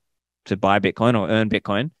platforms to buy Bitcoin or earn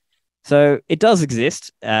Bitcoin. So it does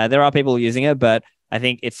exist. There are people using it, but I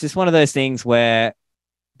think it's just one of those things where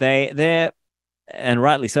they're, and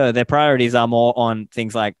rightly so, their priorities are more on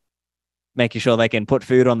things like making sure they can put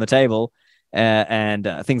food on the table and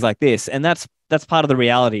things like this. And that's part of the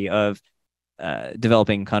reality of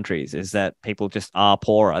developing countries, is that people just are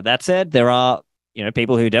poorer. That said, there are, you know,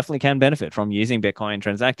 people who definitely can benefit from using Bitcoin,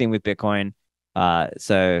 transacting with Bitcoin.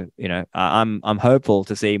 So, you know, I'm hopeful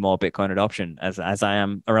to see more Bitcoin adoption as I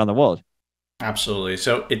am around the world. Absolutely.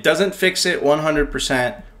 So it doesn't fix it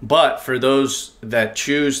 100%, but for those that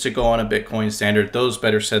choose to go on a Bitcoin standard, those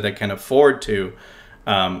better said that can afford to,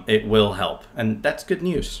 it will help. And that's good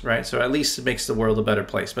news, right? So at least it makes the world a better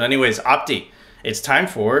place. But anyways, Opti, it's time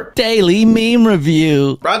for Daily Meme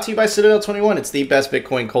Review. Brought to you by Citadel 21. It's the best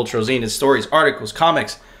Bitcoin cultural zine. It's stories, articles,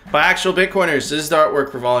 comics by actual Bitcoiners. This is the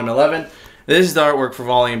artwork for Volume 11. This is the artwork for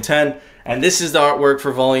Volume 10. And this is the artwork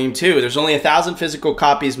for Volume 2. There's only 1,000 physical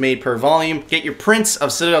copies made per volume. Get your prints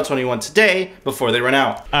of Citadel 21 today before they run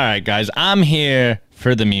out. All right, guys, I'm here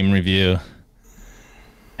for the meme review.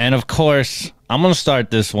 And of course, I'm going to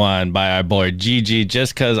start this one by our boy Gigi,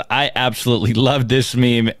 just because I absolutely love this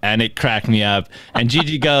meme and it cracked me up. And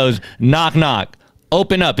Gigi goes, knock, knock,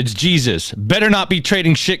 open up, it's Jesus. Better not be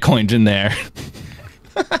trading shitcoins in there.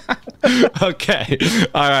 Okay.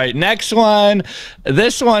 All right. Next one.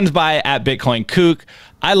 This one's by @BitcoinKook.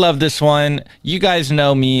 I love this one. You guys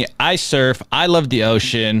know me. I surf. I love the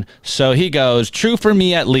ocean. So he goes, true for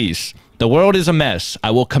me at least. The world is a mess.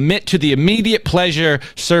 I will commit to the immediate pleasure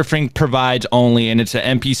surfing provides only. And it's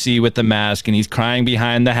an NPC with the mask, and he's crying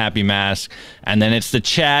behind the happy mask. And then it's the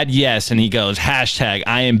Chad yes, and he goes, hashtag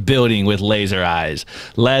I am building with laser eyes.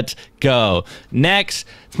 Let's go. Next,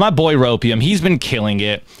 it's my boy Ropium. He's been killing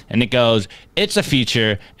it. And it goes, it's a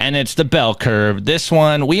feature, and it's the bell curve. This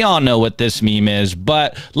one, we all know what this meme is,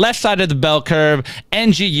 but left side of the bell curve,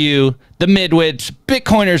 NGU, the midwits,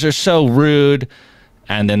 Bitcoiners are so rude.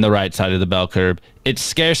 And then the right side of the bell curve, its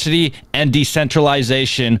scarcity and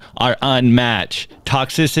decentralization are unmatched.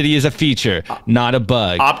 Toxicity is a feature, not a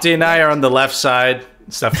bug. Opti and I are on the left side.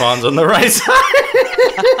 Stefan's on the right side.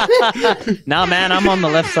 Nah, man, I'm on the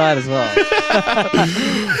left side as well.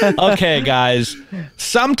 Okay, guys.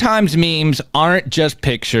 Sometimes memes aren't just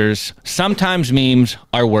pictures. Sometimes memes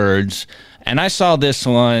are words. And I saw this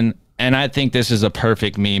one, and I think this is a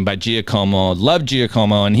perfect meme by Giacomo. Love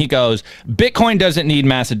Giacomo. And he goes, Bitcoin doesn't need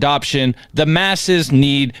mass adoption. The masses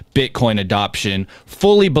need Bitcoin adoption.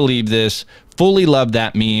 Fully believe this. Fully love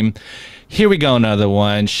that meme. Here we go, another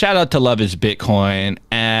one. Shout out to Love is Bitcoin.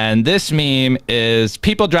 And this meme is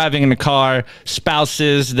people driving in a car,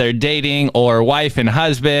 spouses, they're dating, or wife and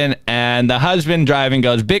husband. And the husband driving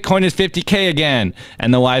goes, Bitcoin is 50K again.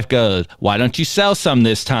 And the wife goes, why don't you sell some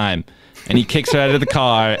this time? And he kicks her out of the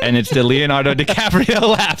car, and it's the Leonardo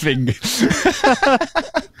DiCaprio laughing.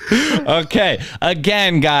 Okay,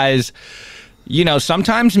 again, guys. You know,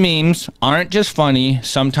 sometimes memes aren't just funny.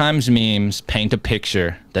 Sometimes memes paint a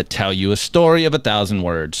picture that tell you a story of 1,000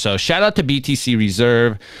 words. So shout out to BTC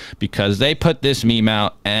Reserve because they put this meme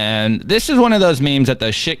out. And this is one of those memes that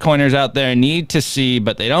the shitcoiners out there need to see,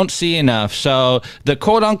 but they don't see enough. So the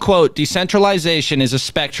quote unquote decentralization is a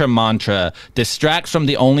spectrum mantra, distracts from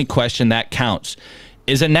the only question that counts.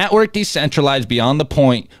 Is a network decentralized beyond the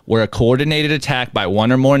point where a coordinated attack by one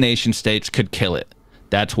or more nation states could kill it?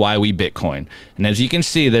 That's why we Bitcoin. And as you can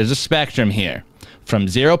see, there's a spectrum here from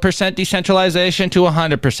 0% decentralization to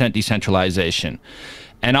 100% decentralization.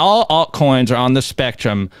 And all altcoins are on the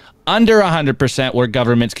spectrum under 100% where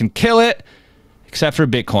governments can kill it, except for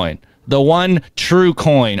Bitcoin. The one true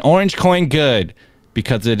coin, orange coin good,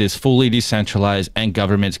 because it is fully decentralized and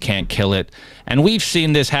governments can't kill it. And we've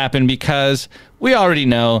seen this happen because we already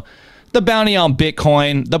know the bounty on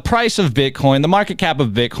Bitcoin, the price of Bitcoin, the market cap of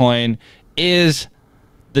Bitcoin is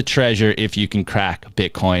the treasure if you can crack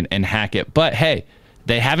Bitcoin and hack it. But hey,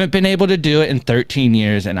 they haven't been able to do it in 13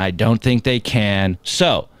 years, and I don't think they can.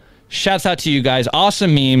 So shouts out to you guys.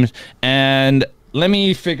 Awesome memes. And let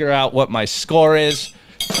me figure out what my score is.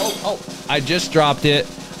 Oh, I just dropped it.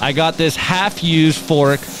 I got this half-used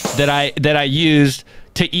fork that I used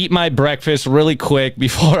to eat my breakfast really quick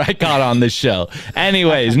before I got on the show.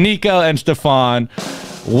 Anyways, Nico and Stefan,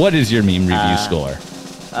 what is your meme review score?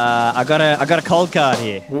 I got a cold card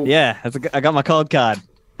here. Yeah, I got my cold card.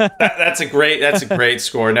 That's a great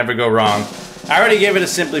score. Never go wrong. I already gave it a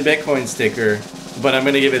Simply Bitcoin sticker, but I'm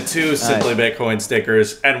gonna give it 2 Simply Bitcoin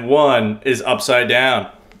stickers, and 1 is upside down.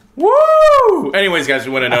 Woo! Anyways, guys,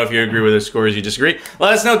 we want to know if you agree with the scores, you disagree.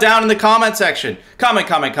 Let us know down in the comment section.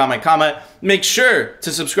 Comment. Make sure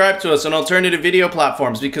to subscribe to us on alternative video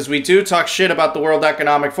platforms because we do talk shit about the World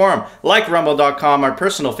Economic Forum, like rumble.com, our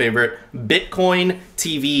personal favorite,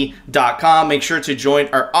 bitcointv.com. Make sure to join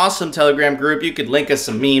our awesome Telegram group. You could link us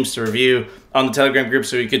some memes to review on the Telegram group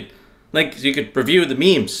so you could review the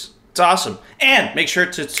memes. It's awesome. And make sure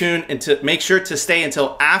to stay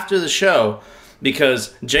until after the show,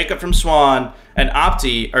 because Jacob from Swan and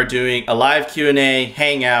Opti are doing a live Q&A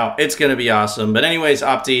hangout. It's going to be awesome. But anyways,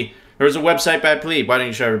 Opti, there was a website by Plebe. Why don't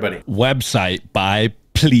you show everybody? Website by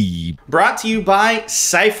Plebe. Brought to you by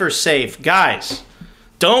CypherSafe. Guys,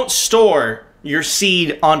 don't store your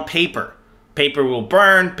seed on paper. Paper will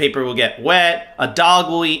burn. Paper will get wet. A dog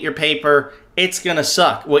will eat your paper. It's going to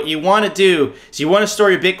suck. What you want to do is you want to store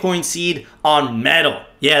your Bitcoin seed on metal.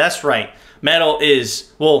 Yeah, that's right. Metal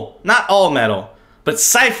is, well, not all metal, but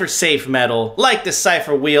CypherSafe metal, like the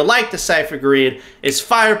Cypher wheel, like the Cypher grid, is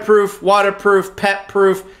fireproof, waterproof,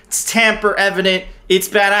 pet-proof, it's tamper-evident, it's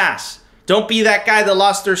badass. Don't be that guy that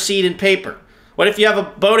lost their seed in paper. What if you have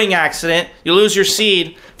a boating accident, you lose your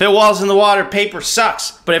seed, if it falls in the water, paper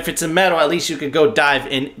sucks, but if it's in metal, at least you could go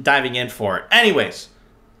diving in for it. Anyways,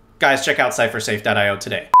 guys, check out cyphersafe.io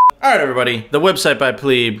today. All right, everybody, the website by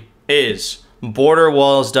Plebe is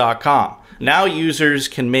borderwalls.com. Now users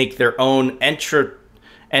can make their own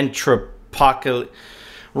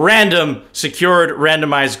random secured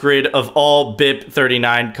randomized grid of all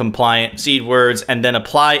BIP39 compliant seed words and then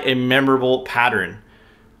apply a memorable pattern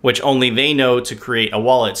which only they know to create a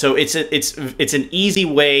wallet. So it's an easy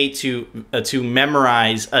way to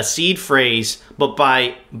memorize a seed phrase, but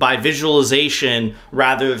by visualization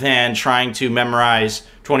rather than trying to memorize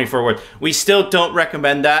 24 words. We still don't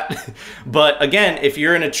recommend that. But again, if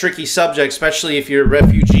you're in a tricky subject, especially if you're a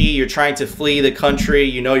refugee, you're trying to flee the country,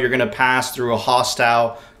 you know you're going to pass through a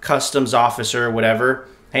hostile customs officer or whatever,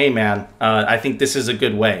 hey man, I think this is a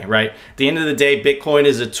good way, right? At the end of the day, Bitcoin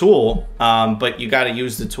is a tool, but you got to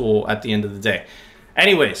use the tool at the end of the day.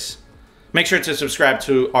 Anyways, make sure to subscribe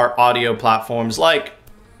to our audio platforms like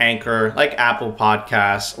Anchor, like Apple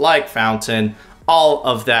Podcasts, like Fountain, all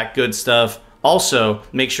of that good stuff. Also,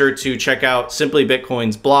 make sure to check out Simply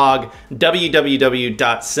Bitcoin's blog,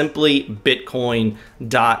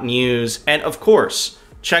 www.simplybitcoin.news. And of course,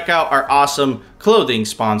 check out our awesome clothing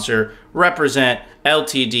sponsor, Represent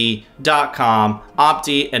ltd.com.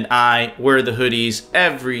 Opti and I wear the hoodies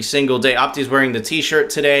every single day. Opti's wearing the t-shirt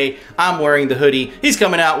today. I'm wearing the hoodie. He's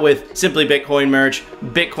coming out with Simply Bitcoin merch.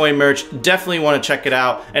 Bitcoin merch. Definitely want to check it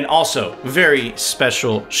out. And also, very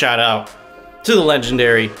special shout out to the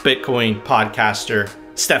legendary Bitcoin podcaster,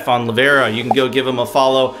 Stefan Livera. You can go give him a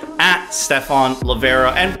follow at Stefan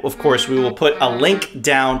Livera. And of course, we will put a link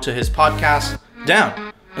down to his podcast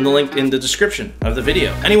down in the link in the description of the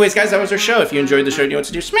video. Anyways, guys, that was our show. If you enjoyed the show, you know what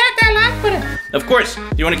to do. Smack that like button. Of course,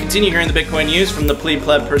 if you want to continue hearing the Bitcoin news from the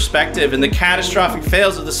plebe-pleb perspective and the catastrophic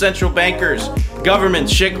fails of the central bankers,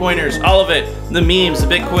 governments, shitcoiners, all of it, the memes, the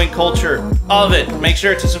Bitcoin culture, all of it, make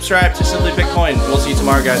sure to subscribe to Simply Bitcoin. We'll see you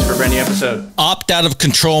tomorrow, guys, for a brand new episode. Opt out of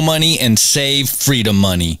control money and save freedom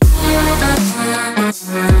money.